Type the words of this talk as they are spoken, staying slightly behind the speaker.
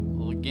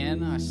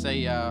again. I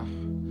say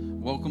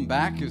welcome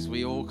back as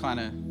we all kind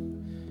of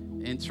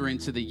enter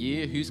into the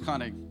year. Who's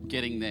kind of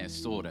getting there,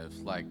 sort of?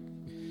 Like,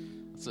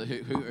 so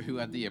who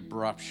had the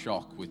abrupt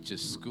shock with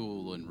just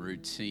school and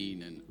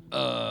routine and,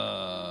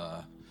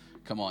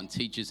 come on,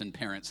 teachers and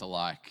parents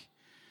alike.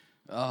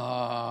 It's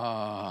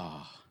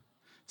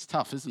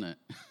tough, isn't it?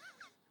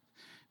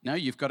 No,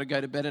 you've got to go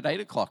to bed at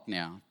 8 o'clock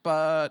now.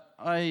 But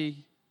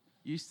I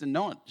used to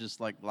not, just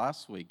like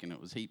last week, and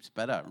it was heaps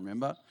better,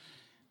 remember?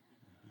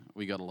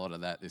 We got a lot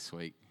of that this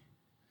week.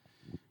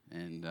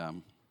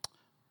 And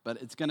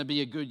but it's going to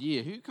be a good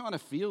year. Who kind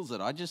of feels it?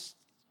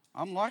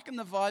 I'm liking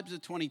the vibes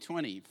of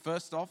 2020.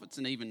 First off, it's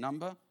an even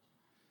number.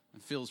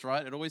 It feels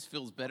right. It always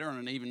feels better on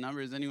an even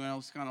number. Is anyone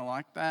else kind of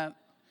like that?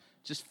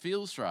 Just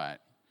feels right.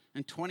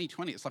 In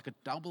 2020, it's like a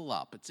double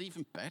up. It's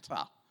even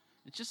better.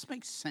 It just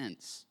makes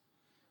sense.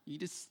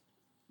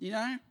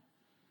 No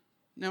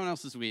one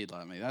else is weird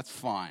like me. That's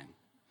fine.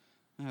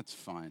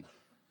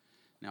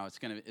 No, it's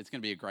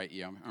gonna be a great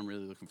year. I'm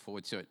really looking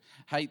forward to it.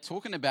 Hey,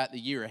 talking about the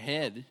year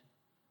ahead,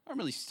 I'm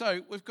really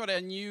stoked. We've got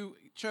our new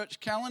church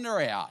calendar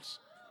out.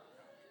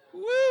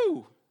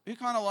 Woo! We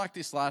kind of liked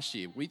this last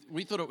year.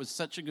 We thought it was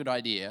such a good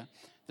idea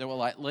that we're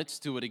like, let's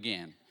do it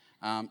again.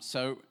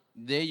 So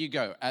there you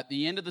go. At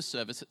the end of the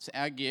service, it's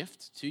our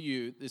gift to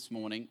you this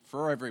morning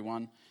for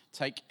everyone.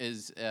 Take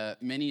as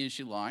many as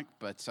you like,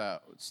 but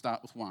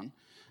start with one.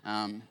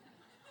 And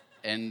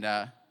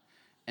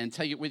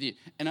take it with you.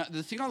 And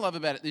the thing I love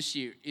about it this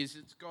year is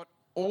it's got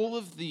all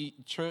of the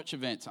church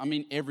events. I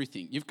mean,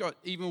 everything. You've got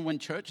even when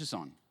church is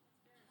on.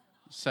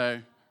 So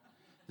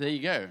there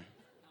you go.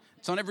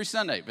 It's on every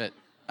Sunday,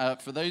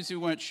 but for those who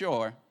weren't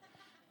sure,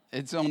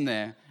 it's on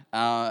there.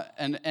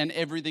 And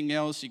everything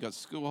else, you've got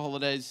school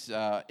holidays,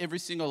 every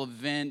single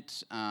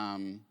event,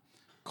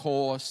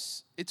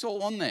 course, it's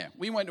all on there.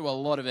 We went to a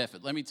lot of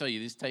effort. Let me tell you,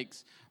 this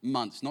takes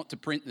months, not to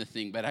print the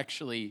thing, but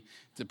actually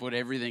to put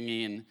everything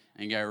in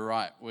and go,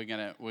 right, we're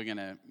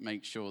gonna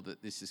make sure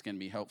that this is going to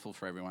be helpful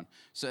for everyone.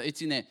 So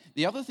it's in there.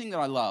 The other thing that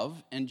I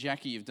love, and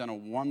Jackie, you've done a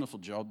wonderful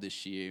job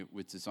this year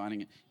with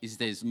designing it, is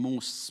there's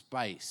more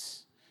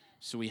space.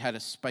 So we had a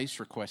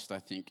space request, I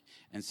think,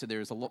 and so there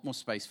is a lot more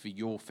space for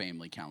your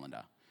family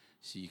calendar.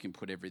 So you can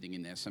put everything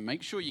in there. So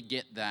make sure you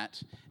get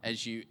that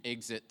as you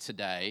exit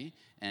today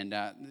and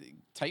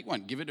take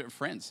one. Give it to a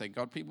friend. Say,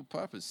 God, people,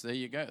 purpose. There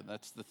you go.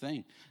 That's the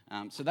thing.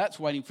 So that's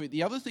waiting for you.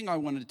 The other thing I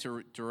wanted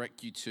to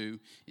direct you to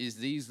is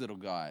these little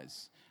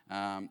guys.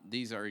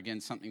 These are,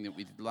 again, something that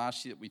we did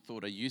last year that we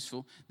thought are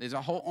useful. There's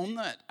a whole, on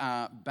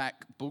that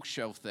back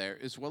bookshelf there,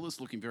 as well as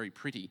looking very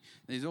pretty,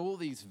 there's all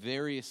these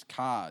various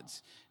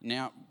cards.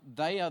 Now,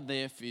 they are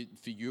there for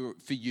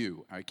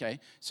you, okay?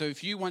 So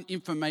if you want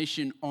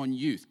information on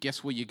youth,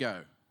 guess where you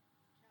go?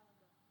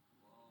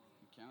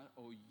 Calendar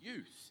or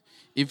youth.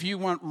 If you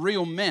want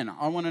real men,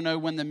 I want to know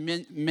when the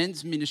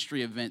men's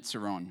ministry events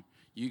are on.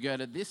 You go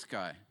to this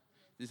guy.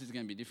 This is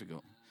going to be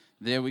difficult.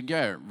 There we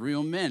go.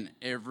 Real men,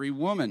 every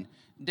woman.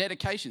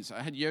 Dedications.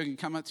 I had Jürgen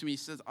come up to me. He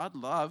says, I'd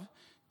love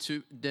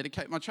to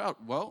dedicate my child.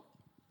 Well,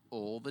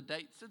 all the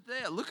dates are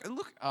there. Look.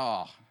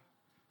 Oh,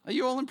 are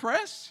you all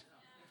impressed?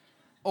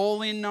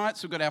 All in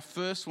nights. We've got our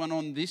first one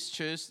on this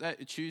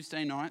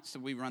Tuesday night. So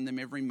we run them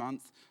every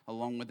month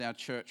along with our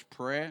church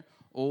prayer.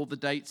 All the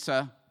dates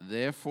are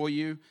there for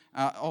you.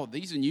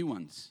 These are new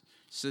ones.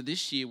 So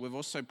this year we've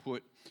also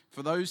put,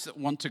 for those that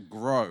want to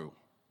grow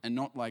and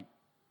not like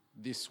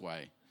this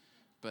way,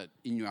 but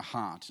in your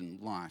heart and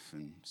life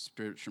and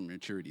spiritual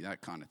maturity, that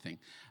kind of thing.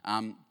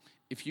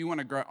 If you want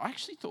to grow, I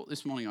actually thought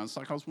this morning, I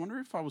was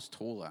wondering if I was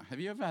taller. Have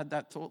you ever had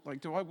that thought? Like,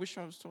 do I wish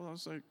I was taller? I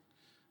was like,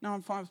 no,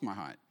 I'm fine with my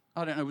height.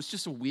 I don't know. It was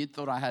just a weird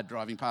thought I had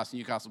driving past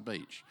Newcastle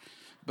Beach.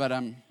 But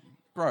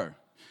grow.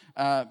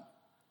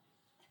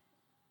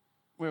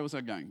 Where was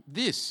I going?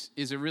 This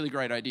is a really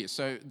great idea.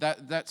 So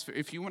that's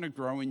if you want to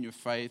grow in your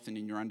faith and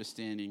in your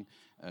understanding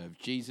of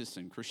Jesus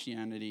and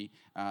Christianity.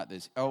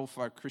 There's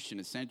Alpha, Christian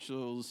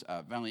Essentials,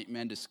 Valiant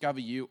Men, Discover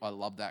You. I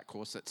love that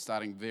course. That's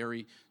starting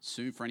very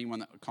soon for anyone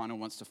that kind of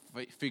wants to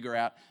figure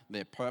out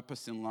their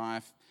purpose in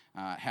life,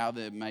 how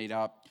they're made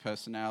up,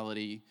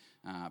 personality,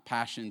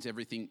 passions,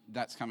 everything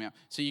that's coming up.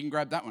 So you can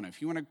grab that one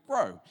if you want to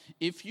grow.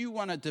 If you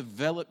want to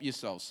develop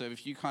yourself, so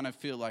if you kind of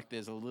feel like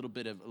there's a little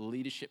bit of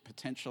leadership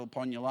potential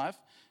upon your life,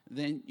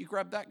 then you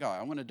grab that guy.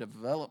 I want to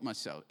develop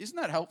myself. Isn't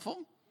that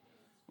helpful?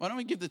 Why don't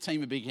we give the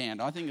team a big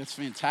hand? I think that's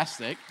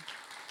fantastic.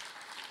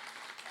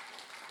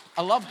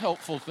 I love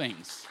helpful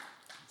things.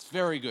 It's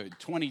very good.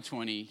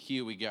 2020,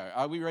 here we go.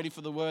 Are we ready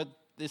for the word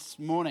this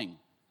morning?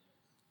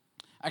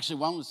 Actually,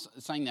 one was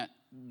saying that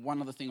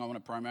one other thing I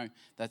want to promo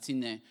that's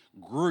in there,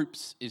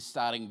 groups is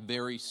starting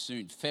very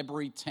soon.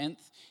 February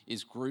 10th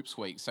is groups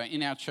week. So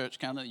in our church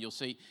calendar, you'll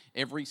see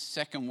every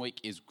second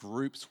week is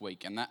groups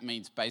week. And that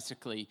means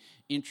basically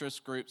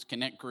interest groups,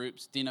 connect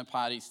groups, dinner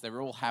parties,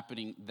 they're all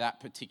happening that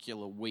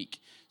particular week.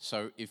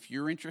 So if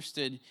you're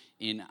interested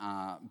in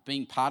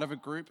being part of a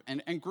group,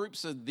 and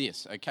groups are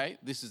this, okay?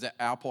 This is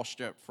our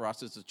posture for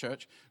us as a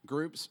church.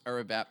 Groups are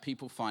about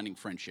people finding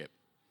friendship.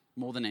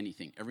 more than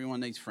anything.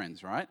 Everyone needs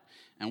friends, right?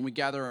 And we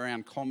gather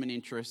around common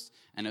interests,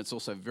 and it's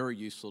also very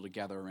useful to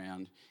gather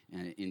around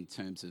in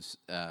terms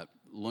of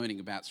learning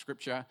about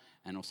Scripture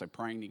and also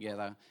praying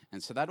together.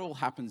 And so that all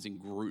happens in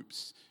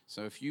groups.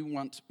 So if you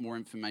want more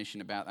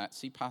information about that,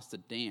 see Pastor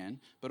Dan.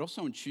 But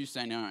also on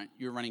Tuesday night,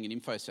 you're running an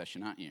info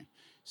session, aren't you?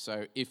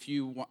 So if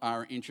you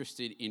are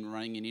interested in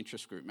running an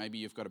interest group, maybe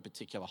you've got a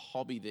particular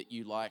hobby that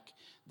you like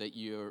that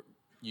you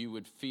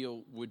would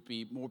feel would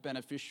be more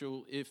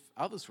beneficial if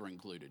others were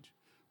included.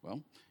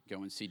 Well,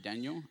 go and see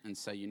Daniel and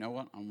say, you know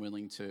what, I'm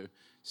willing to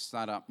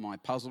start up my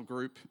puzzle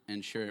group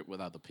and share it with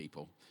other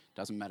people.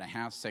 Doesn't matter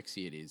how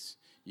sexy it is,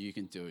 you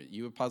can do it.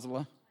 You a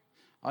puzzler?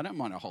 I don't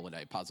mind a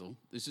holiday puzzle.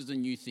 This is a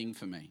new thing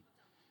for me.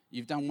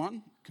 You've done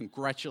one?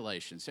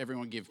 Congratulations.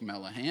 Everyone give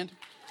Mel a hand.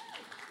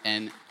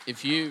 And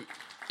if you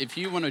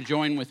want to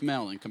join with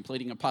Mel in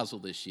completing a puzzle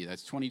this year,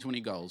 that's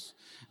 2020 goals,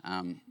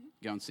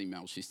 go and see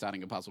Mel. She's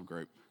starting a puzzle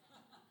group.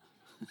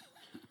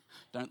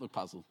 Don't look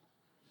puzzled.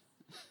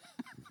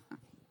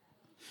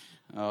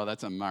 Oh,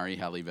 that's a Murray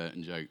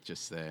Halliburton joke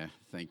just there.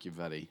 Thank you,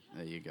 buddy.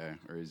 There you go.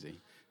 Where is he?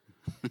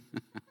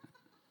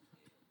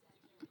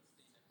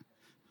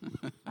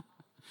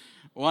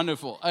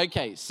 Wonderful.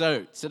 Okay,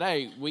 so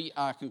today we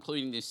are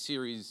concluding this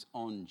series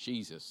on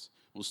Jesus.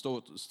 We'll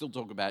still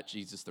talk about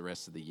Jesus the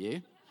rest of the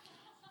year,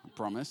 I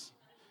promise.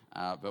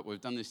 But we've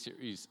done this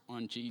series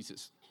on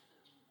Jesus.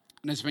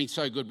 And it's been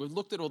so good. We've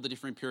looked at all the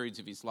different periods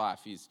of his life,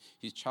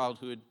 his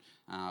childhood.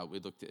 We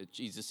looked at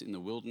Jesus in the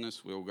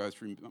wilderness. We'll go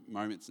through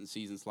moments and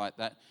seasons like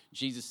that.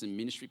 Jesus in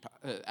ministry.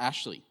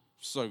 Ashley,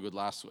 so good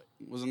last week.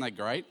 Wasn't that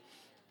great?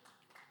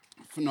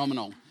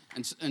 Phenomenal.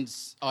 And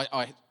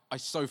I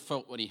so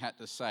felt what he had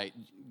to say.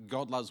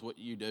 God loves what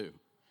you do,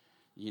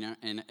 you know,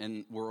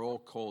 and we're all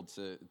called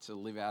to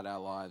live out our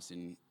lives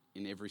in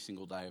every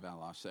single day of our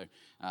life. So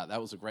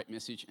that was a great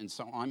message. And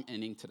so I'm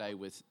ending today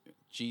with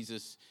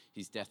Jesus,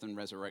 his death and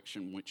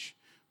resurrection, which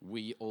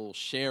we all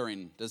share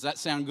in. Does that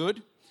sound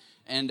good?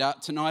 And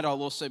tonight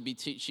I'll also be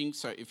teaching.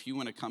 So if you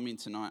want to come in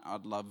tonight,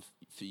 I'd love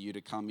for you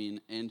to come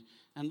in and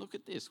look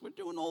at this. We're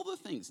doing all the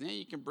things. Now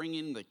you can bring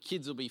in, the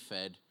kids will be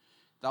fed.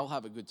 They'll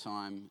have a good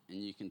time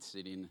and you can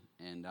sit in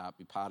and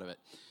be part of it.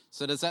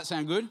 So does that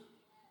sound good?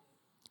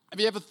 Have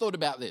you ever thought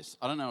about this?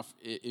 I don't know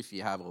if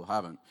you have or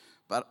haven't.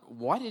 But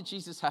why did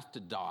Jesus have to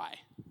die?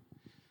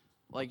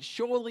 Like,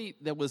 surely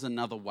there was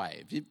another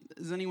way.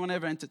 Has anyone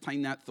ever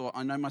entertained that thought?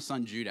 I know my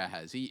son Judah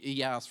has.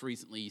 He asked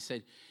recently, he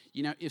said,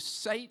 you know, if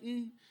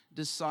Satan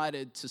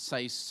decided to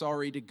say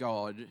sorry to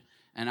God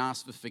and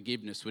ask for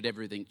forgiveness, would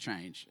everything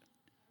change?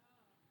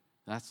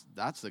 That's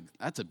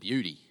a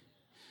beauty.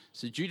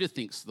 So Judah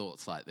thinks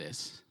thoughts like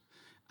this.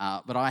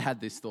 But I had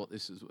this thought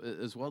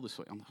as well this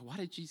week. I'm like, why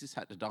did Jesus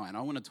have to die? And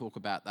I want to talk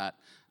about that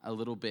a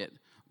little bit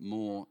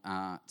more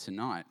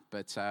tonight.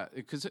 But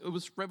because it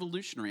was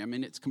revolutionary. I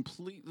mean, it's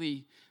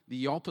completely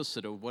the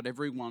opposite of what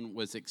everyone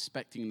was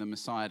expecting the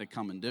Messiah to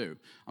come and do.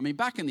 I mean,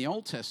 back in the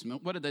Old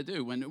Testament, what did they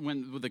do? When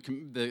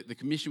the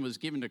commission was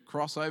given to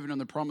cross over to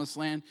the Promised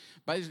Land,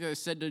 basically they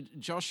said to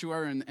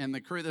Joshua and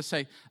the crew, they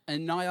say,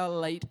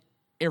 annihilate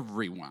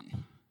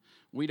everyone.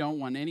 We don't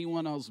want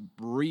anyone else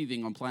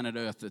breathing on planet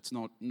Earth that's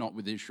not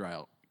with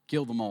Israel.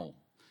 Kill them all.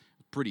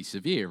 Pretty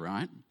severe,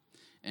 right?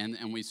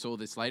 And we saw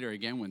this later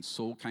again when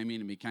Saul came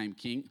in and became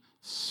king.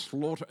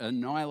 Slaughter,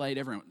 annihilate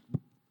everyone.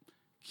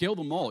 Kill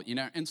them all, you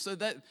know. And so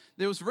that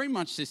there was very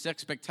much this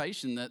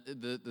expectation that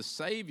the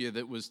Savior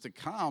that was to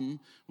come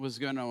was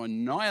going to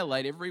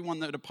annihilate everyone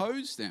that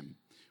opposed them,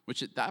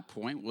 which at that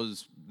point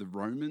was the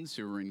Romans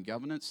who were in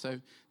governance.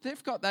 So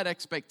they've got that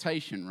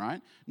expectation,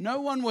 right?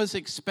 No one was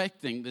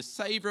expecting the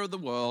Savior of the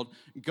world,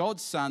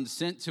 God's Son,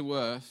 sent to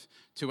earth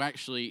to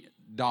actually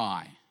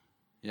die.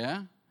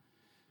 Yeah?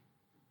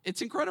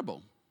 It's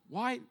incredible.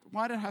 Why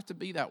did it have to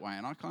be that way?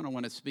 And I kind of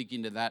want to speak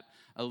into that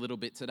a little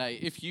bit today.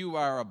 If you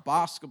are a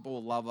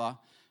basketball lover,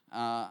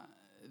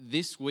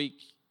 this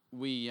week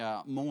we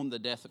mourned the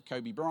death of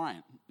Kobe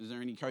Bryant. Is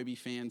there any Kobe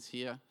fans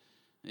here?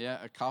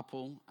 Yeah, a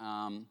couple.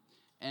 I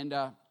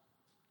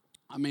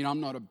mean, I'm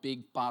not a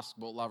big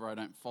basketball lover. I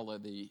don't follow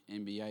the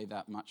NBA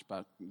that much,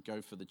 but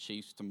go for the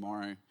Chiefs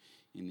tomorrow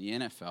in the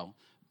NFL.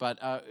 But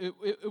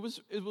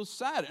it was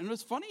sad. And it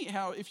was funny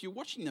how if you're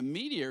watching the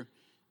media,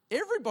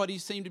 everybody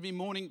seemed to be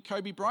mourning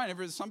Kobe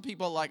Bryant. Some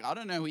people are like, I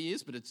don't know who he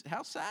is, but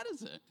how sad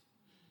is it?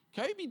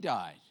 Kobe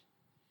died.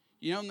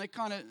 You know, and they're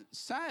kind of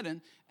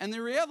sad. And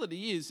the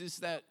reality is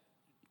that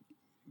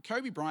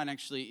Kobe Bryant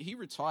actually, he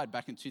retired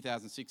back in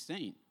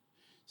 2016.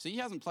 So he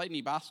hasn't played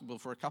any basketball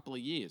for a couple of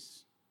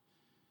years.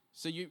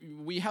 So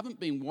we haven't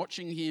been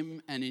watching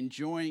him and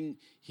enjoying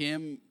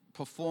him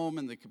perform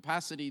in the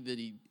capacity that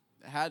he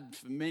had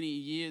for many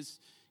years.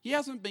 He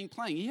hasn't been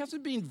playing. He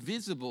hasn't been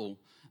visible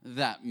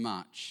that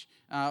much.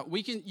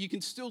 You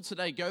can still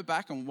today go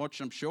back and watch,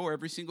 I'm sure,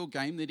 every single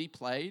game that he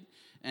played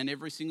and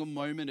every single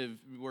moment of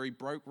where he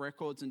broke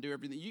records and do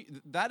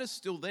everything. That is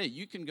still there.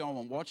 You can go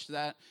and watch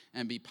that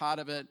and be part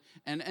of it.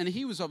 And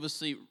he was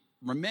obviously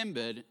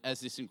remembered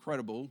as this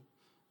incredible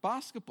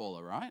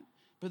basketballer, right?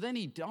 But then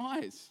he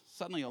dies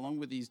suddenly along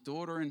with his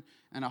daughter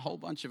and a whole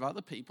bunch of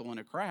other people in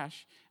a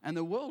crash. And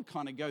the world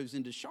kind of goes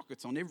into shock.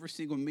 It's on every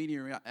single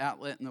media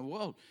outlet in the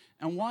world.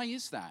 And why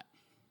is that?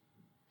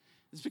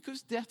 It's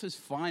because death is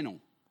final,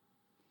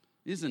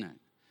 isn't it?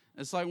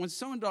 It's like when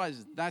someone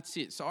dies, that's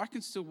it. So I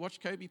can still watch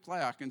Kobe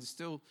play. I can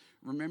still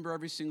remember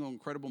every single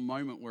incredible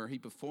moment where he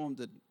performed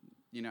at,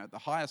 at the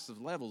highest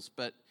of levels.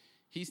 But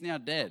he's now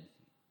dead.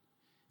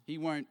 He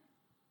won't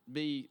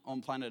be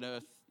on planet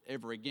Earth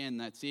ever again.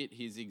 That's it.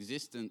 His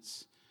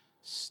existence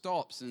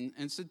stops.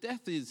 And so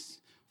death is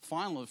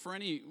final. For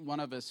any one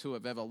of us who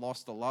have ever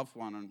lost a loved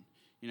one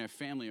and,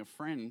 family or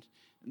friend,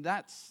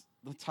 that's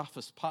the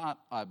toughest part,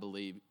 I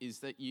believe, is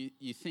that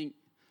you think,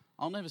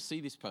 I'll never see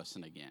this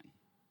person again.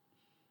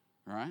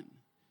 Right?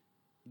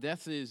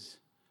 Death is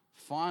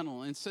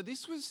final. And so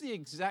this was the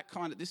exact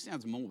kind of, this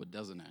sounds morbid,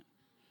 doesn't it?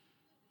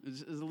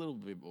 It's a little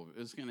bit morbid.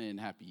 It's going to end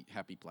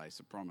happy place,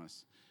 I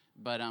promise.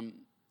 But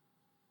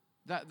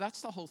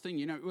that's the whole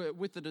thing.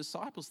 With the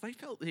disciples, they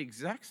felt the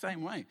exact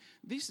same way.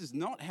 This is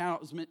not how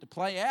it was meant to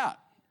play out,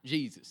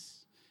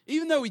 Jesus.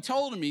 Even though he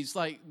told them, he's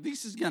like,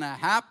 this is going to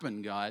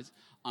happen, guys.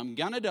 I'm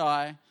going to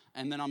die,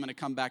 and then I'm going to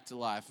come back to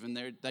life. And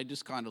they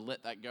just kind of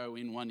let that go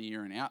in one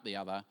ear and out the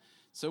other.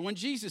 So when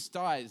Jesus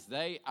dies,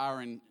 they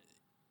are in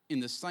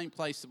the same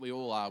place that we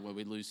all are, where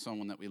we lose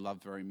someone that we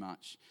love very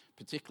much,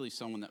 particularly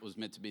someone that was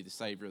meant to be the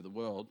Savior of the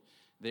world.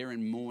 They're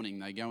in mourning.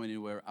 They go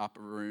into an upper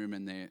room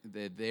and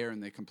they're there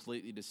and they're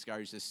completely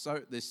discouraged.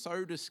 They're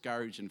so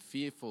discouraged and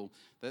fearful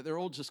that they're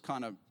all just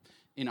kind of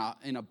in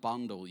a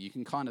bundle. You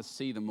can kind of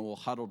see them all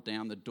huddled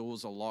down. The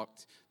doors are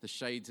locked. The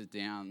shades are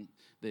down.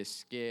 They're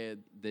scared.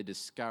 They're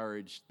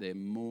discouraged. They're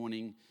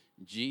mourning.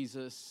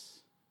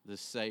 Jesus, the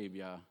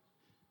Savior,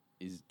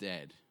 is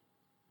dead.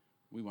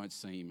 We won't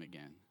see him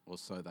again, or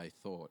so they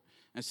thought.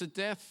 And so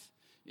death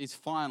is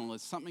final.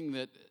 It's something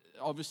that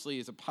obviously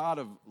is a part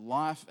of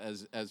life,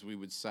 as we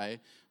would say,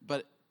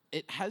 but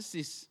it has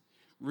this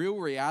real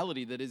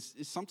reality that is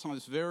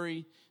sometimes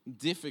very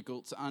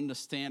difficult to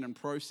understand and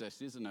process,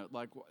 isn't it?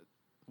 Like,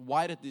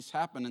 why did this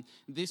happen? And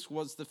this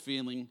was the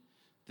feeling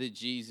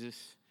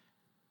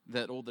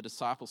that all the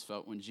disciples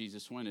felt when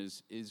Jesus went,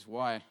 is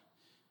why.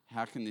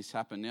 How can this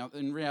happen? Now,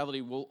 in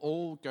reality, we'll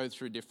all go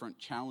through different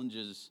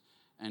challenges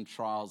and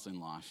trials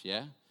in life,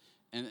 yeah?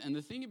 And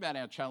the thing about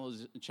our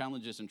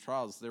challenges and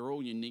trials, they're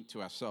all unique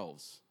to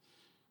ourselves.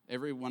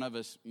 Every one of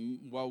us,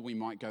 while we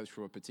might go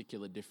through a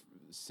particular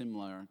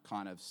similar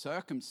kind of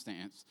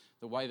circumstance,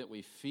 the way that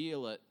we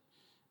feel it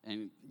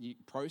and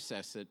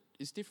process it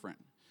is different.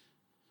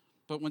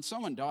 But when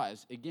someone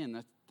dies,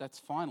 again, that's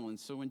final. And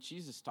so when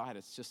Jesus died,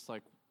 it's just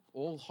like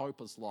all hope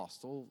is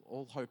lost,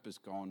 all hope is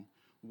gone.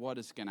 What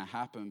is going to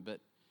happen? But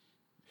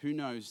who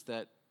knows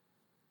that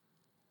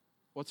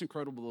what's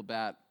incredible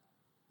about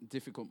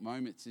difficult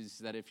moments is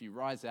that if you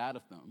rise out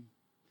of them,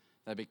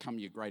 they become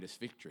your greatest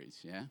victories,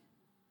 yeah?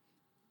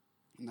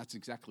 And that's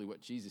exactly what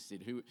Jesus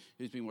did.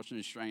 Who's been watching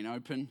the Australian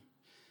Open?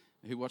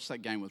 Who watched that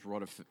game with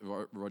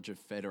Roger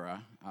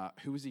Federer?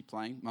 Who was he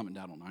playing? Mum and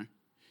Dad will know.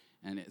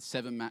 And it's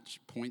 7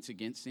 match points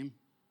against him.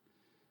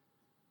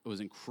 It was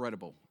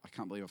incredible. I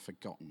can't believe I've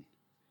forgotten.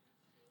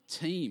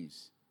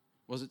 Teams.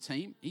 Was it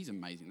team? He's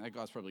amazing. That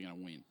guy's probably going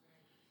to win.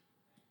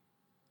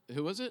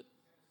 Who was it?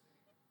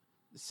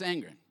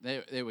 Sangren.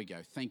 There we go.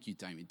 Thank you,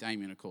 Damien.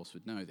 Damien, of course,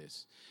 would know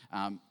this.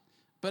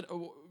 But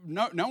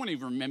no one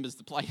even remembers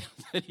the play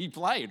that he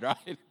played,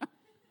 right?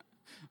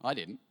 I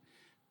didn't.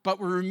 But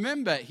we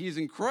remember his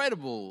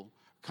incredible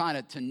kind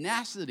of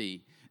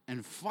tenacity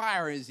and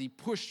fire as he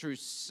pushed through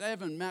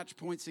 7 match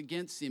points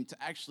against him to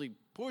actually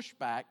push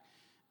back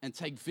and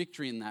take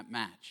victory in that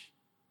match.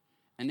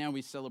 And now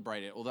we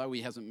celebrate it. Although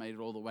he hasn't made it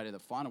all the way to the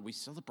final, we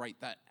celebrate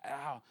that.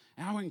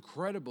 How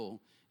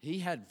incredible. He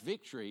had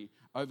victory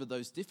over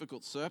those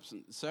difficult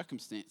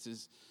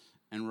circumstances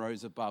and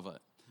rose above it.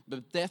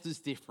 But death is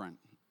different.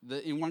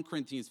 In 1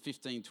 Corinthians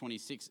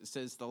 15:26, it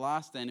says, the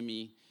last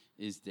enemy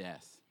is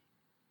death.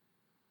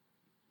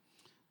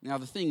 Now,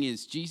 the thing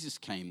is, Jesus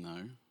came,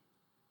 though,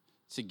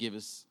 to give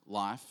us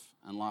life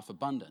and life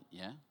abundant,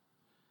 yeah?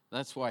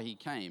 That's why he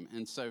came.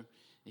 And so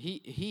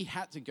he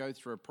had to go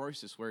through a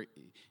process where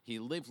he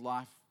lived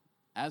life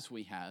as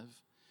we have,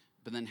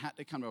 but then had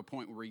to come to a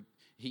point where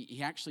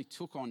he actually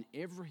took on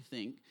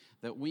everything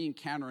that we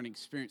encounter and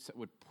experience that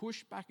would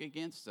push back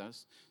against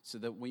us so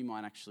that we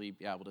might actually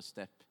be able to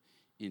step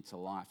into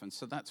life. And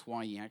so that's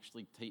why he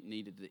actually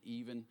needed to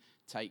even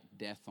take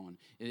death on.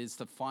 It is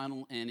the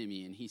final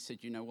enemy. And he said,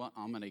 you know what?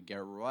 I'm going to go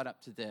right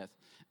up to death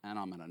and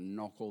I'm going to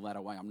knock all that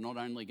away. I'm not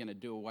only going to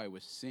do away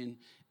with sin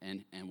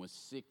and with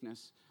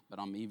sickness, but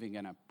I'm even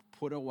going to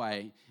put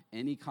away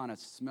any kind of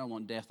smell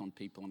on death on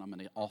people, and I'm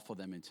going to offer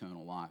them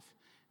eternal life.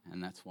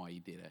 And that's why he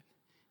did it.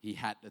 He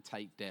had to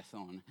take death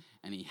on,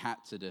 and he had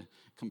to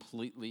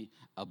completely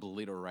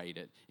obliterate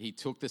it. He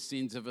took the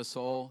sins of us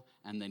all,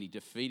 and then he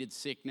defeated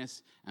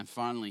sickness, and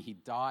finally he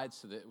died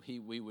so that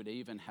we would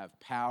even have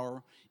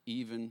power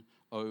even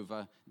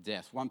over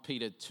death. 1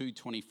 Peter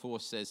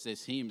 2:24 says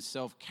this, he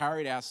himself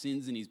carried our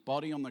sins in his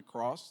body on the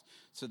cross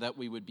so that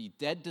we would be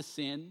dead to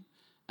sin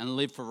and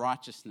lived for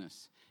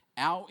righteousness.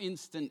 Our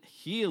instant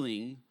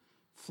healing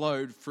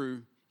flowed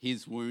through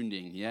his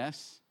wounding,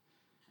 yes?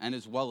 And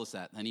as well as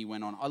that, then he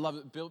went on. I love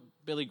it.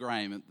 Billy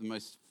Graham, the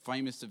most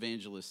famous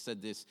evangelist,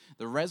 said this: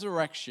 the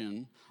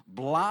resurrection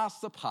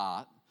blasts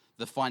apart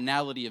the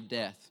finality of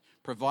death,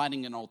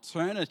 providing an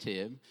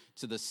alternative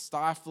to the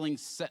stifling,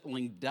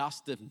 settling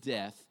dust of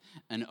death,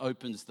 and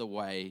opens the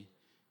way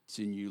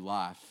to new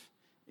life.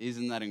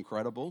 Isn't that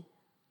incredible?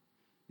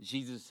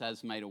 Jesus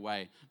has made a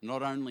way,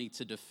 not only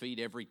to defeat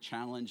every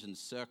challenge and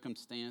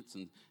circumstance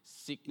and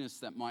sickness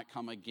that might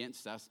come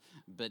against us,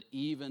 but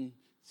even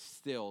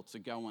still to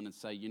go on and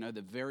say, you know,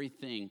 the very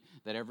thing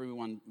that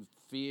everyone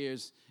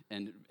fears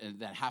and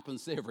that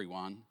happens to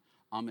everyone,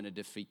 I'm going to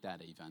defeat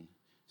that even,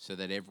 so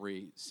that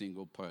every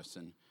single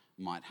person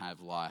might have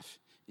life.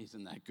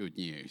 Isn't that good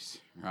news,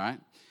 right?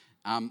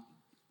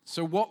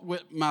 So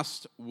what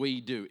must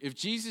we do? If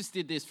Jesus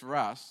did this for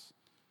us,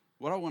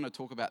 what I want to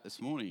talk about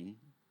this morning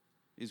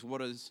is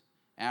what is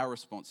our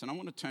response. And I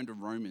want to turn to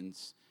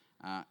Romans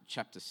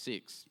chapter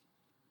 6.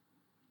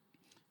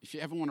 If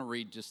you ever want to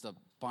read just a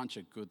bunch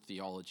of good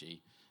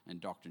theology and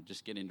doctrine,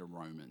 just get into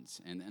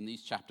Romans. And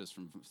these chapters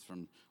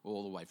from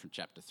all the way from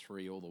chapter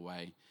 3 all the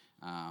way,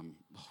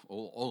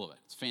 all of it.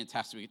 It's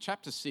fantastic.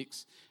 Chapter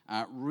 6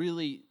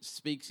 really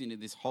speaks into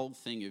this whole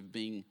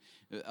thing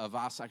of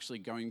us actually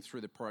going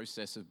through the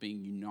process of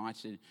being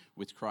united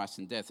with Christ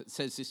in death. It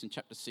says this in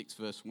chapter 6,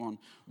 verse 1.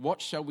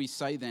 What shall we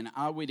say then?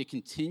 Are we to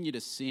continue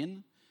to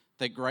sin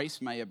that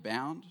grace may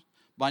abound?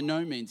 By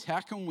no means.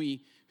 How can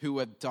we who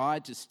have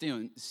died to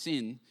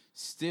sin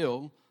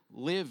still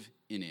live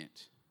in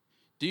it?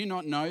 Do you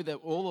not know that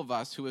all of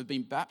us who have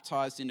been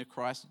baptized into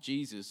Christ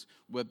Jesus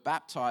were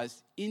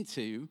baptized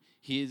into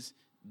his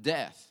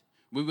death?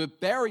 We were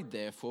buried,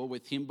 therefore,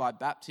 with him by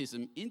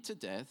baptism into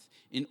death,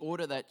 in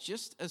order that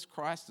just as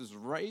Christ is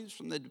raised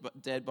from the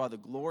dead by the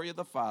glory of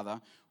the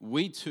Father,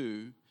 we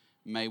too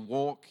may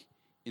walk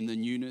in the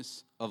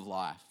newness of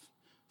life.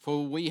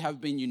 For we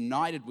have been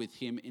united with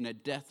him in a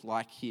death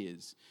like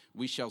his.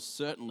 We shall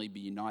certainly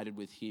be united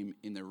with him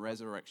in the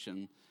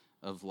resurrection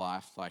of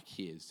life like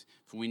his.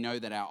 For we know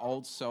that our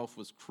old self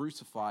was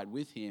crucified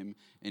with him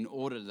in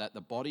order that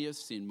the body of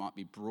sin might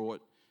be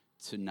brought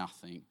to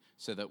nothing,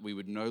 so that we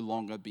would no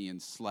longer be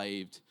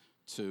enslaved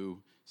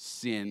to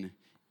sin.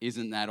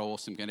 Isn't that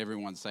awesome? Can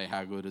everyone say,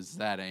 how good is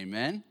that?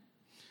 Amen?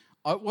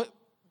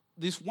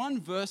 This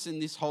one verse in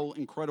this whole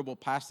incredible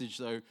passage,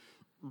 though,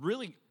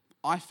 really,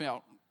 I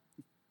felt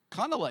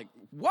kind of like,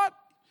 what?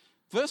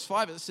 Verse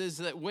 5, it says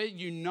that we're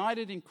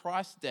united in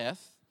Christ's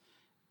death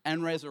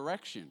and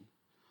resurrection.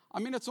 I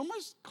mean, it's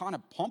almost kind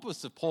of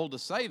pompous of Paul to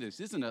say this,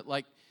 isn't it?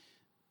 Like,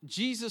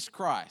 Jesus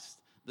Christ,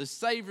 the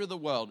Savior of the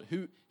world,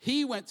 who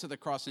he went to the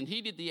cross and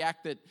he did the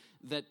act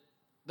that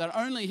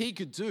only he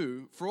could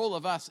do for all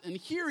of us. And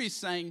here he's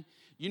saying,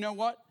 you know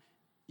what?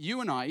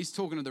 You and I, he's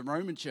talking to the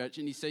Roman church,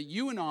 and he said,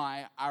 you and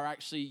I are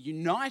actually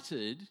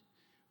united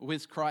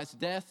with Christ's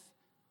death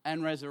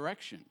and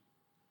resurrection.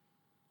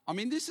 I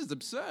mean, this is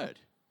absurd.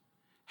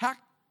 How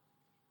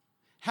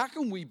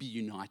can we be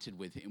united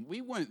with him?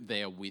 We weren't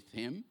there with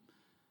him.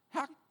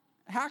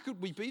 How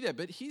could we be there?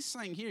 But he's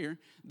saying here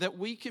that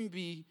we can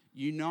be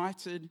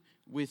united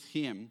with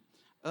him.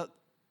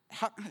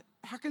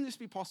 How can this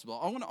be possible?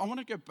 I want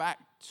to go back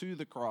to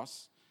the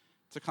cross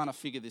to kind of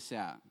figure this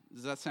out.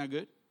 Does that sound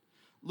good?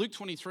 Luke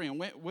 23, and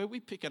where we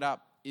pick it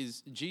up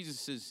is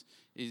Jesus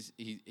he's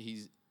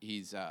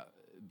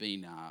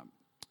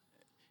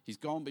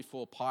gone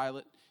before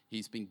Pilate.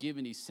 He's been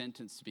given his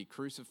sentence to be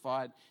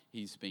crucified.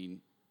 He's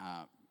been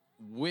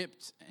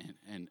whipped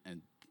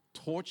and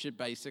tortured,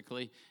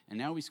 basically. And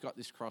now he's got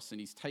this cross, and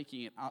he's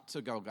taking it up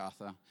to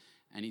Golgotha,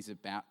 and he's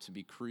about to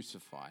be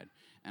crucified.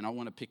 And I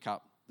want to pick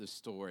up the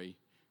story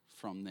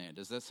from there.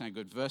 Does that sound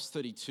good? Verse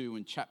 32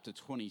 in chapter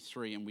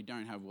 23, and we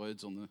don't have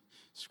words on the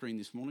screen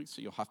this morning,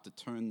 so you'll have to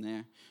turn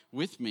there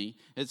with me.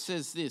 It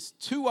says this: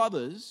 2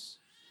 others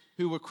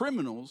who were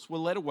criminals were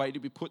led away to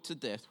be put to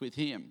death with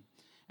him.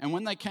 And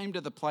when they came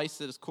to the place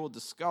that is called the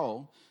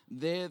Skull,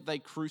 there they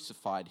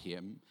crucified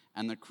him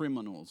and the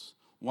criminals,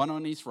 one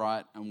on his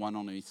right and one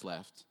on his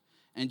left.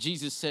 And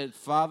Jesus said,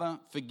 Father,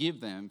 forgive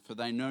them, for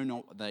they know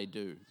not what they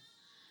do.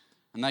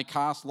 And they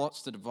cast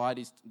lots to divide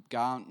his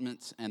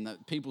garments, and the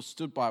people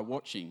stood by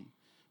watching.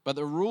 But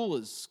the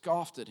rulers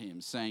scoffed at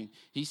him, saying,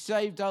 He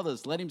saved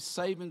others, let him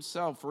save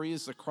himself, for he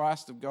is the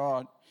Christ of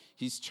God,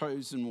 his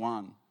chosen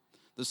one.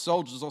 The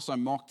soldiers also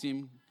mocked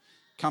him,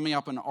 coming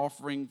up and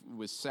offering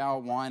with sour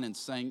wine and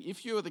saying,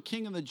 If you are the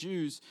king of the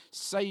Jews,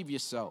 save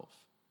yourself.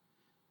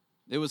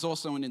 There was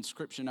also an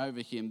inscription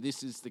over him,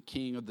 This is the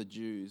king of the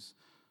Jews.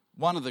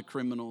 One of the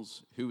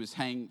criminals who was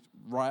hanged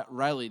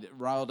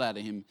railed at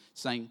him,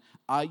 saying,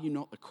 Are you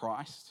not the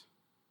Christ?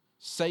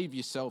 Save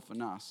yourself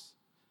and us.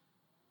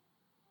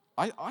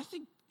 I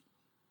think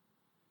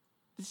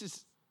this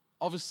is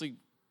obviously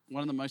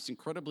one of the most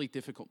incredibly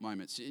difficult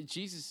moments.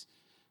 Jesus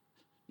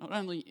not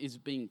only is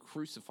being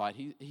crucified,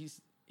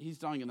 he's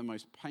dying in the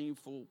most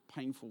painful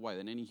way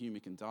that any human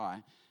can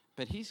die,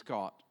 but he's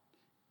got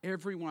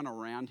everyone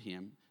around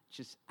him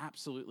just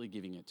absolutely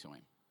giving it to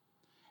him.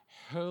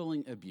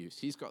 hurling abuse.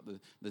 He's got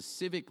the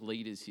civic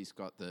leaders, he's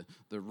got the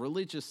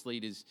religious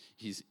leaders,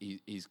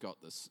 he's got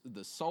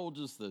the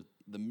soldiers,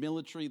 the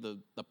military,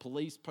 the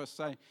police per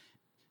se.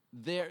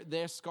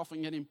 They're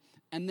scoffing at him.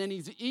 And then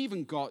he's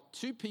even got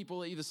two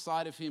people either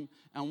side of him,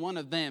 and one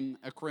of them,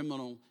 a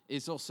criminal,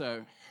 is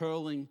also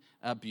hurling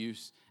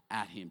abuse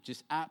at him,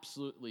 just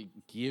absolutely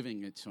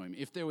giving it to him.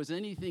 If there was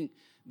anything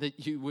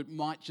that you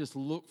might just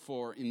look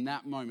for in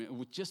that moment, it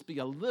would just be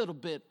a little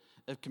bit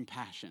of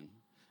compassion,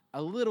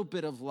 a little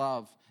bit of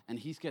love, and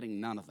he's getting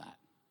none of that.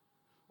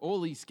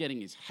 All he's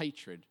getting is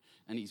hatred,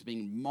 and he's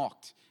being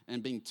mocked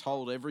and being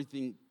told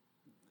everything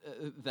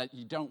that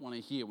you don't want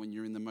to hear when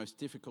you're in the most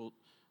difficult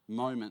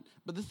moment.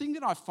 But the thing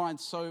that I find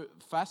so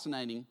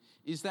fascinating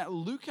is that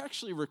Luke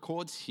actually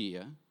records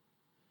here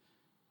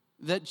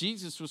that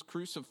Jesus was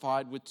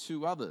crucified with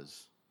two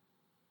others.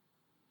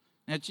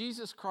 Now,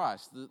 Jesus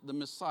Christ, the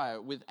Messiah,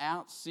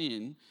 without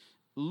sin,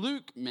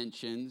 Luke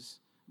mentions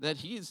that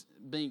he's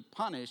being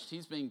punished,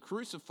 he's being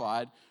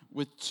crucified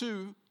with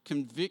two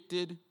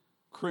convicted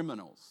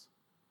criminals.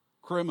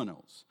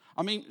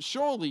 I mean,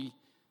 surely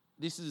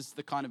this is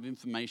the kind of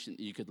information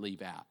that you could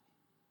leave out.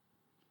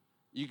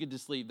 You could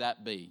just leave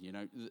that be. You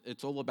know,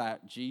 it's all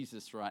about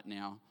Jesus right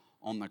now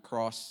on the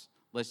cross.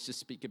 Let's just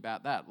speak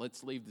about that.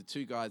 Let's leave the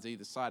two guys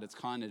either side. It's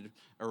kind of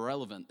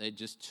irrelevant. They're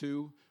just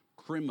two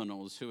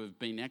criminals who have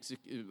been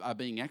are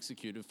being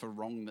executed for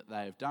wrong that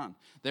they have done.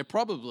 They're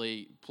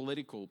probably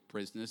political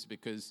prisoners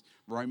because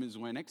Romans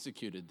weren't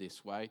executed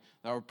this way.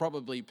 They were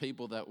probably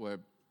people that were,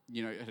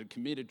 had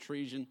committed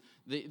treason.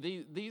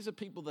 These are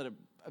people that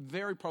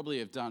very probably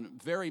have done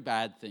very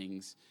bad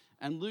things.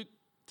 And Luke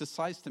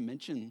decides to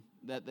mention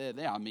that they're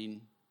there. I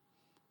mean,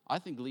 I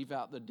think leave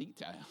out the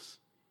details.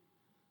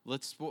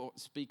 Let's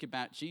speak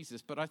about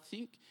Jesus. But I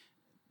think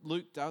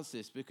Luke does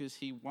this because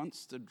he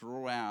wants to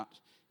draw out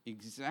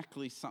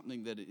exactly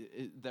something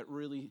that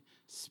really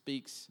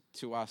speaks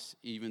to us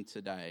even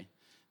today.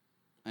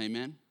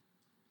 Amen?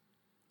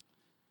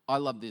 I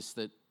love this,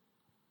 that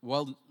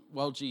while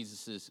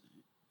Jesus is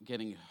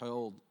getting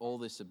hurled all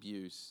this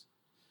abuse,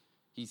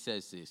 he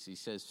says this. He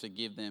says,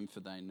 "Forgive them,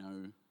 for they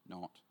know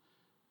not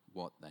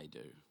what they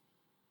do."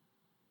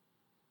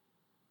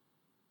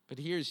 But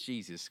here's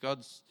Jesus,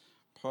 God's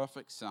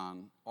perfect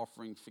Son,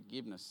 offering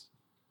forgiveness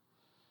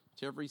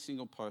to every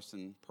single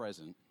person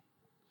present.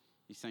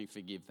 He's saying,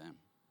 forgive them.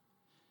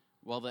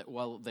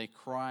 While their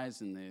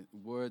cries and their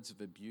words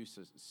of abuse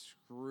are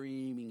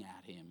screaming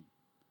at him,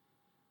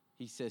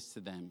 he says to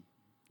them,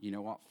 you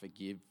know what,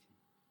 forgive.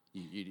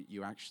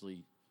 You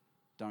actually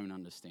don't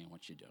understand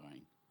what you're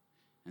doing.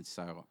 And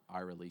so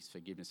I release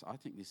forgiveness. I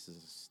think this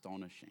is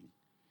astonishing.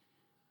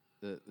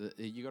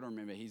 You got to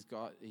remember, he's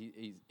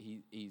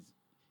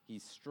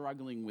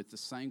struggling with the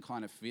same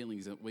kind of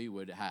feelings that we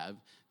would have,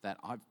 that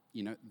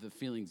the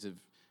feelings of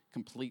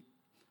complete,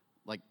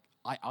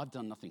 I've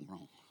done nothing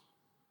wrong.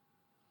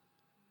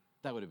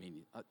 That would have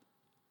been,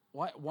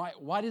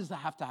 why does that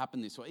have to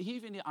happen this way? He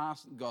even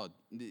asked God,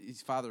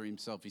 his Father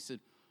himself, he said,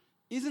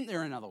 isn't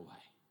there another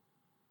way?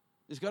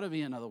 There's got to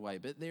be another way.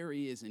 But there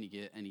he is, and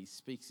he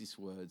speaks these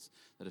words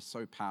that are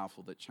so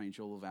powerful that change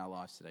all of our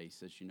lives today. He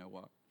says, you know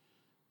what?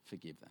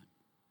 Forgive them.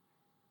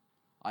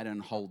 I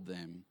don't hold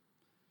them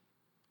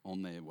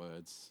on their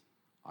words.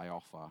 I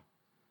offer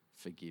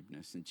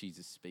forgiveness. And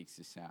Jesus speaks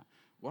this out.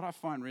 What I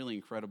find really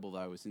incredible,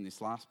 though, is in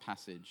this last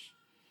passage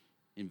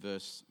in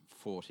verse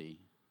 40.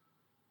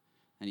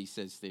 And he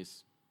says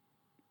this.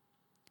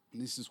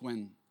 And this is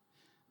when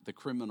the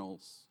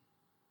criminals,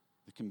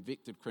 the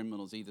convicted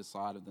criminals, either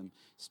side of them,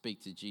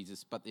 speak to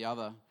Jesus. But the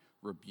other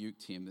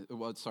rebuked him.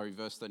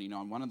 Verse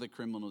 39. One of the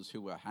criminals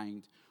who were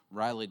hanged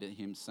railed at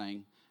him,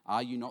 saying,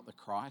 "Are you not the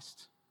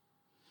Christ?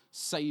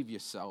 Save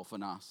yourself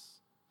and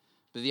us."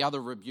 But the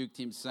other rebuked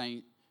him,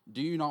 saying,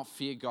 "Do you not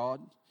fear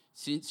God,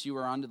 since you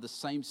are under the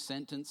same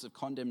sentence of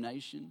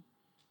condemnation?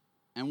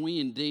 And we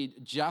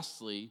indeed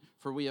justly,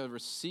 for we are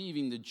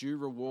receiving the due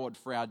reward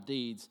for our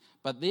deeds.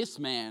 But this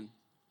man,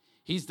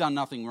 he's done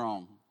nothing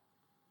wrong."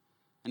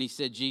 And he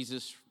said,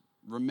 "Jesus,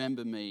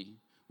 remember me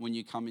when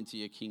you come into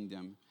your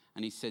kingdom."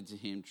 And he said to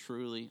him,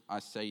 "Truly I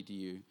say to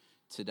you,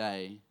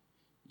 today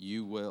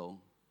you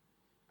will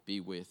be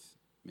with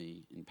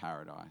me in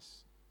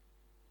paradise."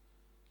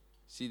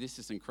 See, this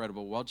is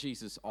incredible. While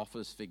Jesus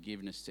offers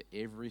forgiveness to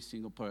every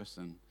single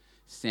person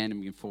standing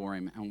before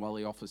him, and while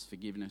he offers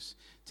forgiveness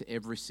to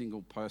every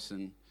single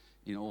person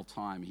in all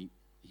time,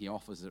 he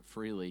offers it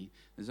freely.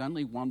 There's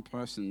only one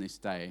person this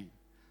day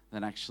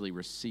that actually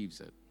receives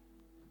it.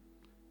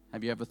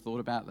 Have you ever thought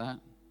about that?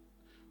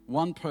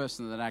 One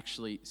person that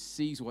actually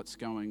sees what's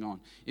going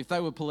on. If they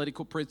were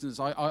political prisoners,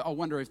 I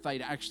wonder if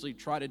they'd actually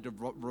try to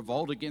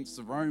revolt against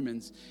the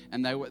Romans,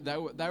 and they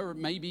were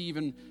maybe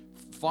even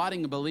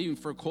fighting and believing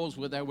for a cause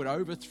where they would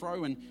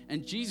overthrow.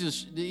 And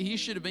Jesus, he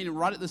should have been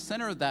right at the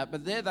center of that,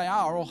 but there they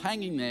are, all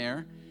hanging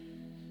there,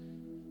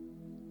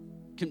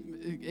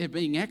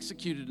 being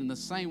executed in the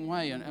same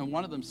way. And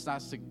one of them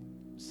starts to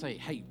say,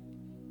 "Hey,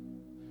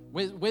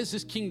 where's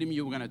this kingdom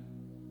you were going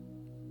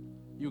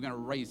to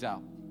raise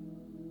up?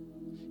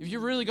 If you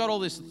really got all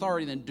this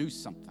authority, then do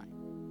something."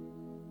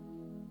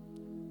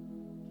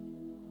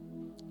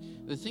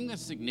 the thing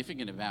that's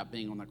significant about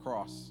being on the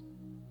cross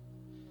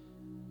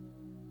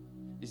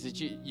is that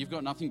you've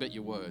got nothing but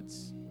your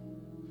words.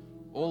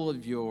 All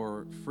of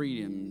your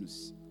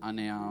freedoms are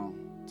now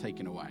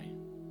taken away.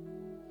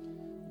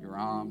 Your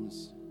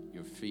arms,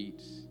 your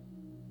feet,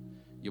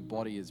 your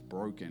body is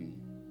broken.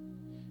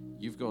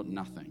 You've got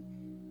nothing.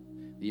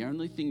 The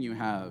only thing you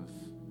have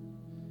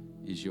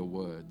is your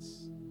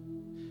words.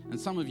 And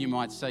some of you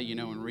might say,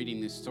 in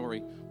reading this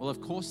story, well, of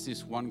course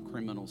this one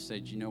criminal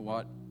said, you know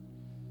what?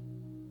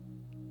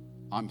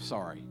 I'm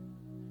sorry.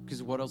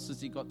 Because what else has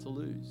he got to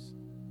lose?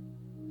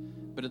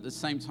 But at the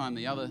same time,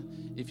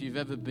 if you've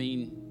ever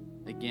been,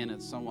 again,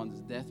 at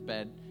someone's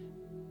deathbed,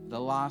 the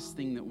last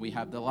thing that we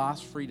have, the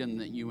last freedom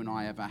that you and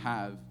I ever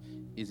have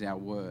is our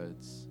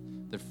words.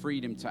 The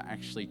freedom to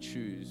actually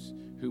choose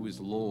who is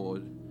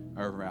Lord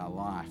over our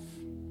life.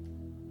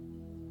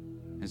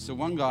 And so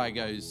one guy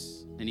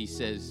goes and he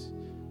says,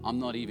 I'm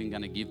not even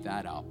going to give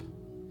that up.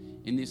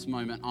 In this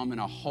moment, I'm going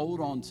to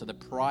hold on to the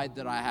pride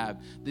that I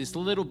have, this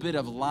little bit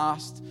of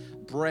last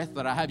breath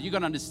that I have. You got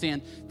to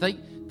understand,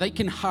 they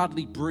can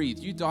hardly breathe.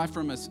 You die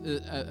from a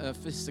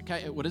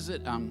sophisticated, what is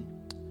it?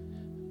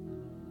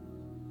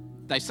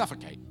 They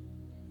suffocate.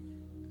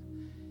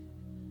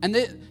 And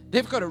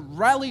they've got to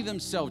rally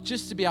themselves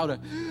just to be able to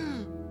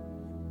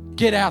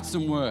get out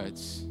some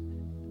words.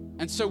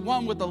 And so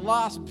one with the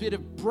last bit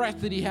of breath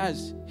that he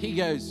has, he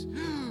goes,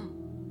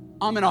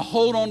 I'm going to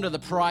hold on to the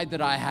pride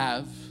that I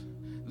have,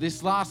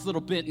 this last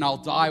little bit, and I'll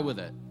die with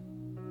it.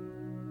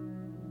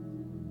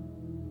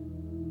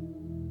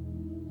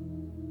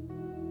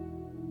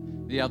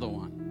 The other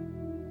one,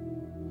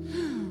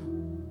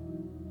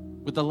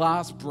 with the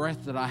last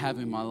breath that I have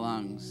in my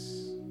lungs,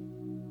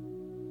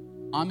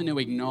 I'm going to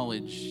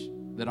acknowledge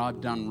that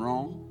I've done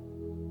wrong.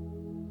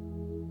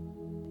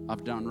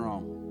 I've done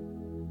wrong.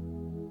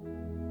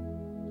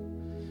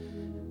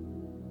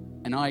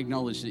 And I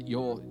acknowledge that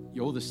you're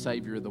the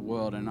Savior of the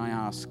world, and I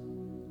ask,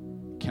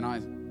 can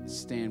I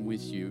stand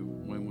with you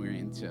when we're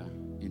into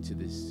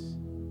this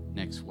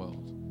next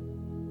world?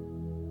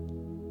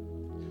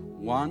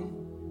 One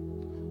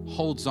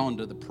holds on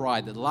to the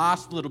pride, the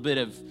last little bit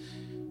of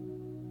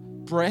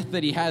breath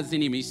that he has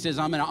in him. He says,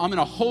 I'm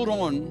gonna hold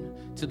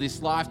on to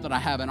this life that I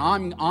have, and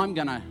I'm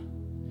gonna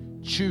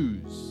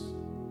choose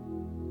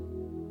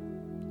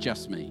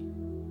just me,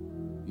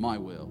 my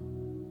will.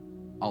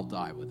 I'll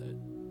die with it.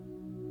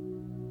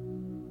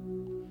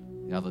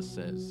 The other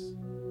says,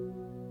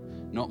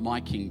 not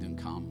my kingdom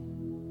come,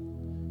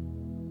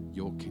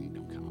 your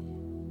kingdom come.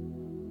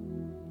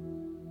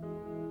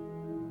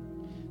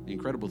 The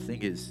incredible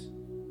thing is,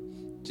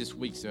 just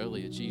weeks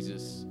earlier,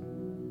 Jesus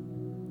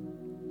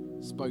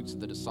spoke to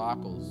the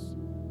disciples.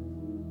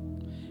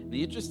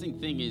 The interesting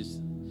thing is,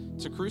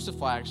 to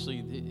crucify, actually,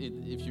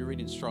 if you read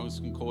in Strong's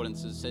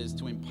Concordance, it says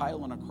to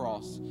impale on a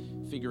cross,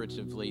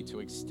 figuratively, to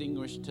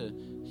extinguish,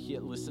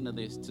 listen to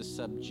this, to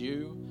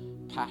subdue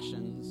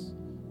passions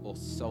or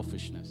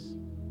selfishness.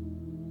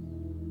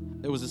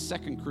 There was a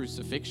second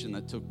crucifixion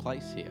that took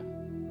place here.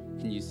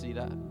 Can you see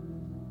that?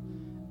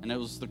 And it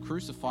was the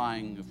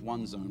crucifying of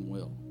one's own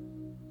will.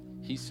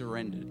 He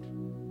surrendered.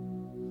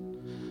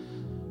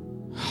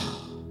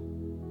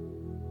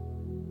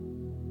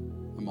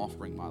 I'm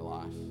offering my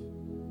life.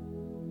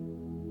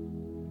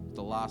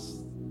 The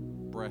last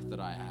breath that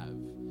I have,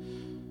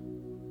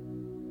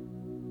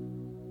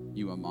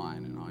 you are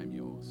mine and I am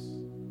yours.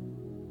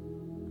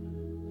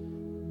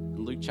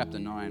 In Luke chapter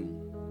 9,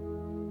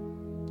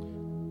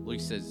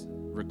 Luke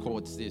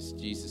records this,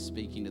 Jesus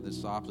speaking to the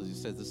disciples. He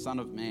says, the Son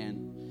of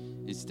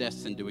Man is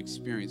destined to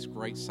experience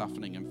great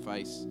suffering and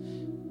face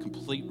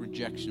complete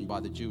rejection by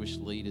the Jewish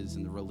leaders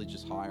and the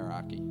religious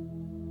hierarchy.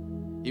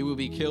 He will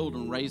be killed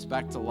and raised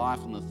back to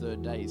life on the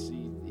third day.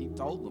 See, he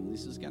told them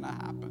this is going to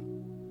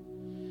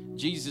happen.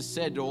 Jesus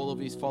said to all of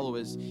his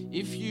followers,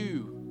 if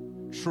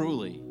you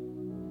truly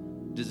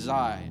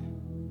desire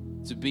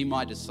to be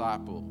my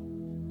disciple,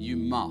 you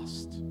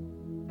must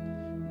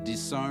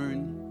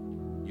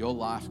disown your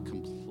life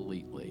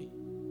completely.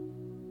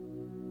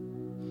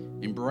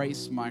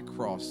 Embrace my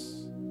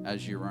cross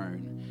as your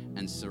own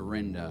and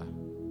surrender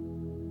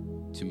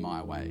to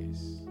my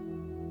ways.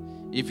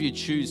 If you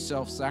choose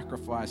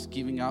self-sacrifice,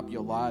 giving up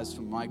your lives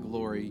for my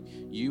glory,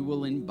 you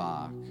will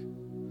embark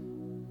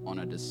on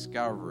a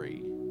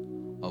discovery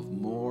of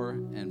more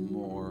and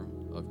more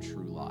of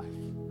true life.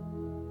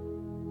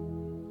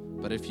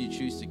 But if you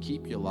choose to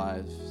keep your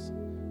lives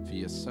for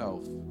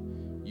yourself,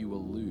 you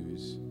will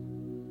lose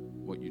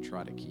what you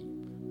try to keep.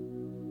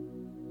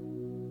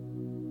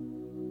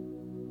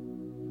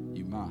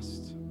 You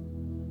must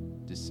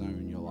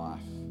disown your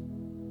life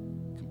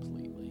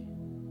completely.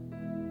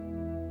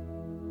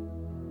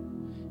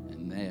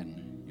 And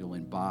then you'll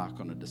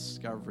embark on a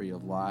discovery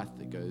of life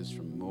that goes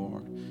from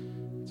more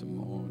to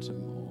more to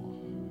more.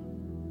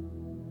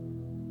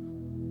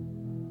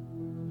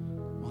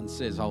 One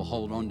says, I'll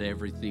hold on to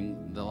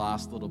everything, the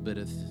last little bit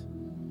of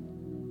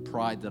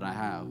pride that I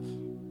have.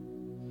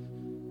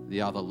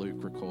 The other,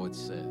 Luke records,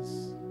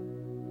 says,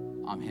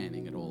 I'm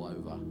handing it all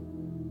over.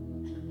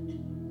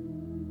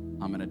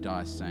 I'm going to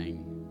die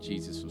saying,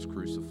 Jesus was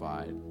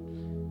crucified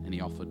and he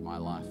offered my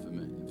life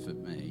for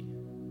me.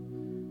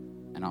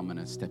 And I'm going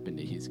to step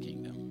into his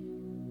kingdom.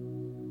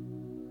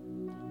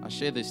 I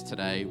share this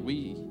today.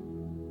 We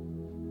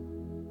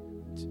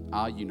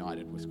are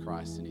united with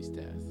Christ in his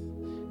death.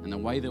 And the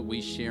way that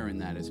we share in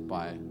that is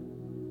by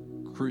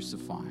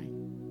crucifying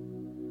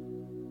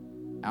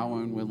our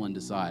own will and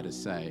desire to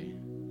say,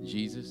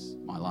 Jesus,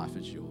 my life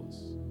is yours.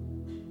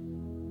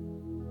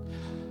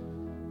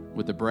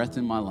 With the breath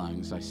in my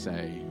lungs, I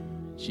say,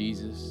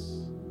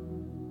 Jesus,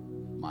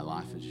 my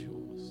life is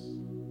yours.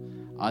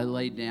 I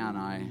lay down,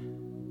 I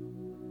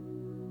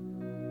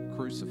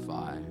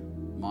crucify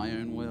my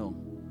own will,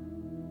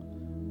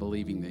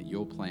 believing that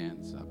your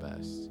plans are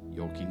best,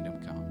 your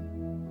kingdom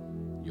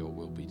come, your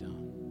will be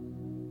done.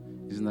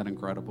 Isn't that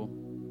incredible?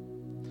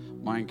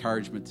 My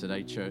encouragement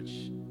today,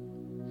 church,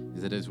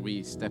 is that as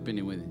we step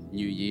into a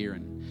new year,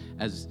 and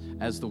as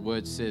the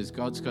word says,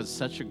 God's got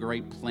such a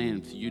great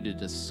plan for you to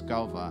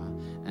discover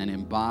and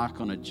embark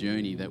on a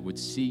journey that would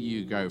see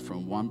you go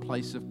from one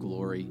place of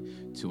glory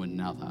to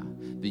another,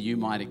 that you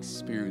might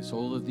experience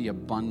all of the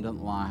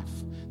abundant life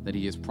that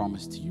he has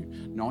promised to you,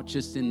 not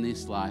just in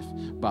this life,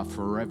 but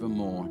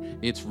forevermore.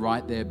 It's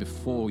right there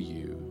before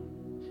you,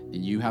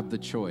 and you have the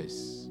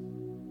choice.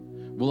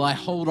 Will I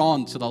hold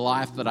on to the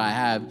life that I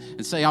have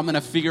and say, I'm going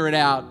to figure it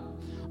out,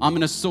 I'm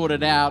going to sort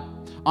it out,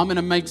 I'm going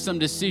to make some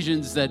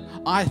decisions that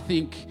I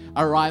think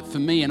are right for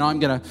me, and I'm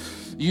going to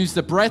use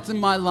the breath in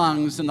my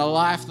lungs and the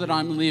life that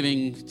I'm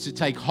living to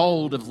take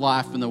hold of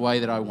life in the way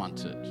that I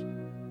want it?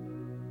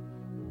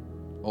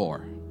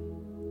 Or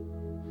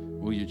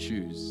will you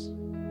choose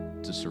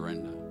to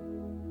surrender?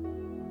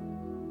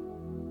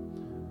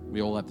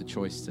 We all have the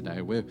choice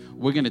today. We're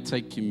going to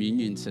take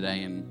communion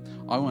today, and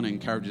I want to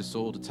encourage us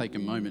all to take a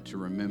moment to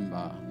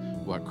remember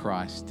what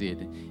Christ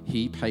did.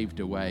 He paved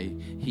a way.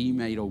 He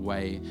made a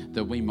way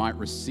that we might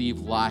receive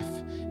life,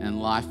 and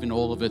life in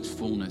all of its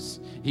fullness.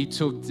 He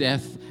took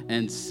death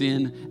and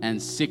sin and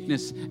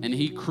sickness, and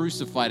he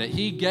crucified it.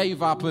 He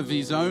gave up of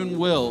his own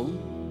will,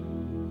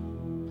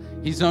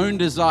 his own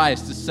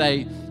desires, to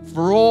say,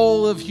 for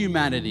all of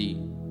humanity,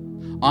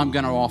 I'm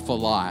going to offer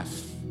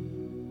life,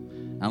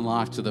 and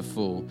life to the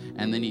full.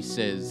 And then he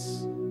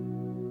says,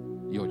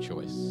 your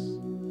choice.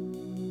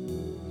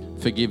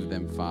 Forgive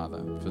them,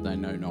 Father, for they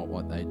know not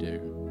what they do.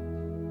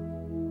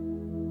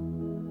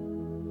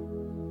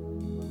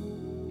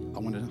 I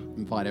want to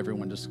invite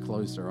everyone just to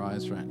close their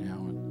eyes right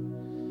now. And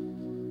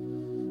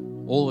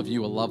all of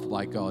you are loved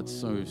by God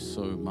so,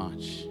 so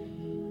much.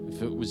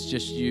 If it was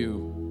just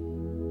you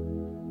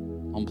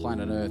on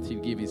planet Earth,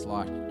 he'd give his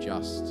life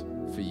just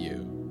for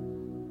you.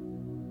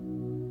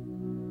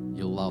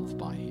 You're loved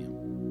by him.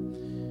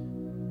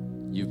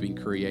 You've been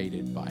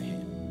created by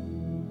him.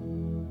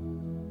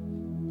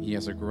 He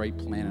has a great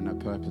plan and a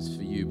purpose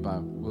for you,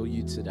 but will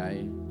you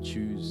today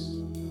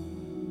choose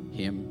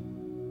him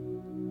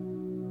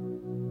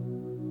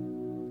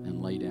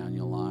and lay down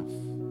your life?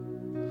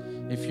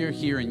 If you're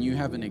here and you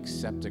haven't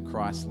accepted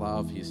Christ's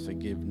love, his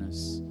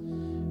forgiveness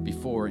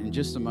before, in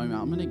just a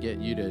moment, I'm going to get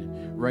you to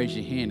raise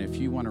your hand if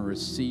you want to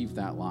receive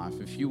that life,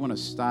 if you want to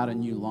start a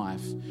new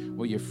life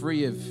where you're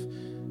free of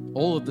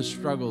all of the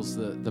struggles,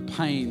 the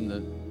pain,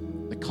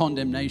 the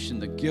condemnation,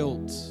 the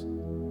guilt,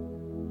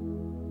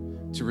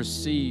 to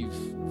receive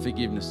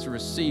forgiveness, to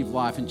receive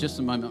life. In just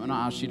a moment, I'm going to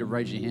ask you to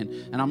raise your hand,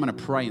 and I'm going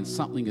to pray, and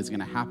something is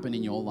going to happen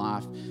in your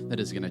life that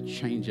is going to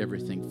change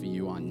everything for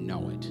you. I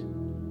know it.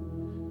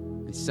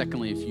 And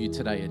secondly, if you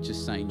today are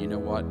just saying, you know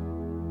what?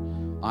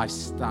 I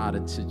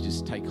started to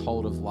just take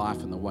hold of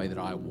life in the way that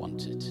I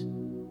want it.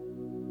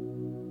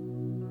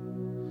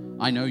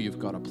 I know you've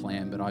got a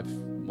plan, but I've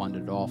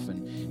wandered off.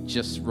 And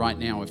just right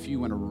now, if you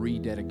want to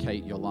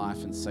rededicate your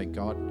life and say,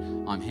 God,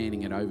 I'm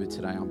handing it over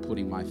today. I'm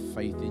putting my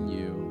faith in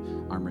you.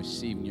 I'm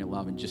receiving your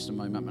love. In just a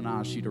moment, I'm going to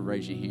ask you to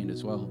raise your hand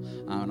as well.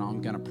 And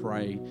I'm going to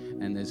pray,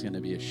 and there's going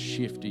to be a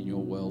shift in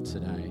your world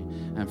today.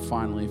 And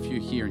finally, if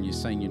you're here and you're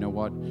saying, you know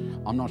what,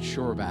 I'm not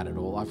sure about it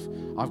all.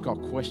 I've got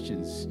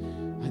questions.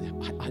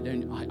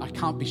 I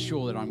can't be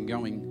sure that I'm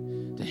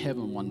going to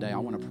heaven one day. I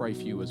want to pray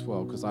for you as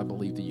well, because I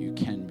believe that you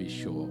can be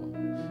sure.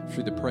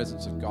 Through the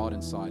presence of God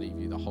inside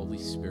of you, the Holy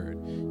Spirit,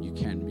 you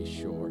can be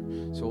sure.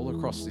 So all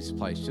across this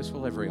place, just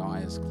while every eye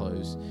is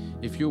closed,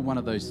 if you're one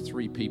of those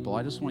three people,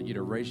 I just want you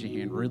to raise your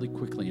hand really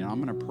quickly, and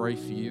I'm going to pray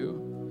for you,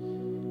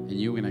 and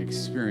you're going to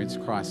experience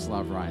Christ's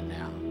love right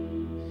now.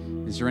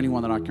 Is there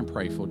anyone that I can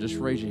pray for? Just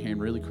raise your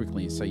hand really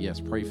quickly and say, yes,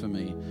 pray for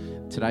me.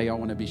 Today I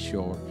want to be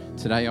sure.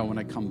 Today I want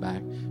to come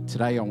back.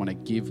 Today I want to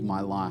give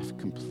my life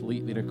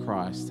completely to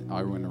Christ.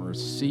 I want to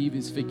receive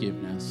his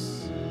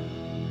forgiveness.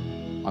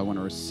 I want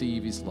to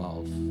receive his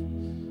love.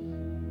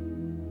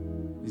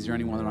 Is there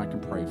anyone that I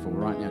can pray for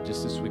right now,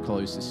 just as we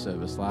close this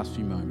service, last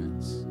few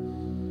moments?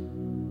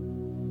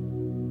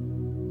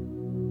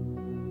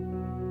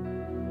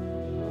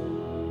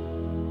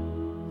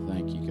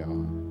 Thank you,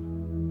 God.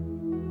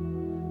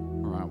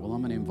 All right, well,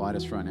 I'm going to invite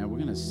us right now. We're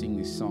going to sing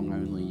this song,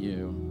 Only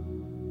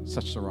You.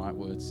 Such the right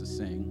words to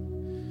sing.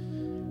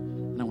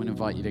 And I want to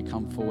invite you to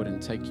come forward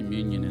and take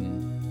communion.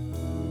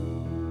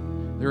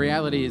 And the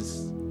reality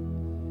is,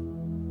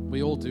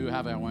 We all do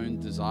have our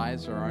own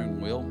desires, our own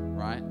will,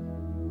 right?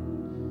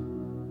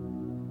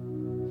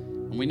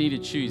 And we need to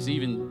choose.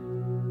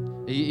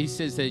 Even, he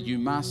says that you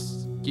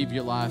must give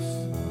your life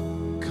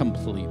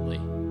completely.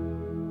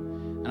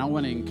 And I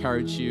want to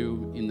encourage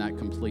you in that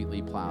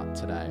completely part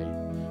today.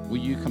 Will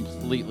you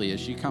completely,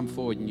 as you come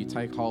forward and you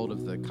take hold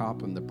of the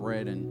cup and the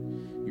bread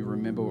and you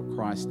remember what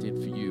Christ did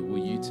for you,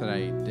 will you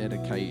today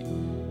dedicate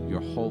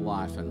your whole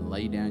life and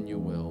lay down your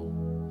will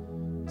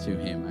to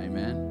him?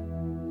 Amen.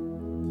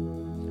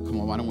 Come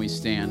on, why don't we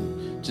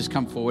stand? Just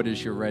come forward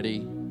as you're ready.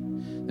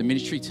 The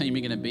ministry team are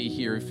going to be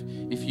here.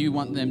 If you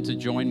want them to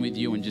join with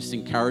you and just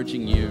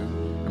encouraging you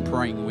and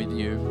praying with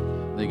you,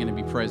 they're going to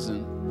be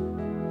present.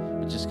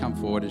 But just come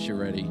forward as you're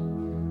ready.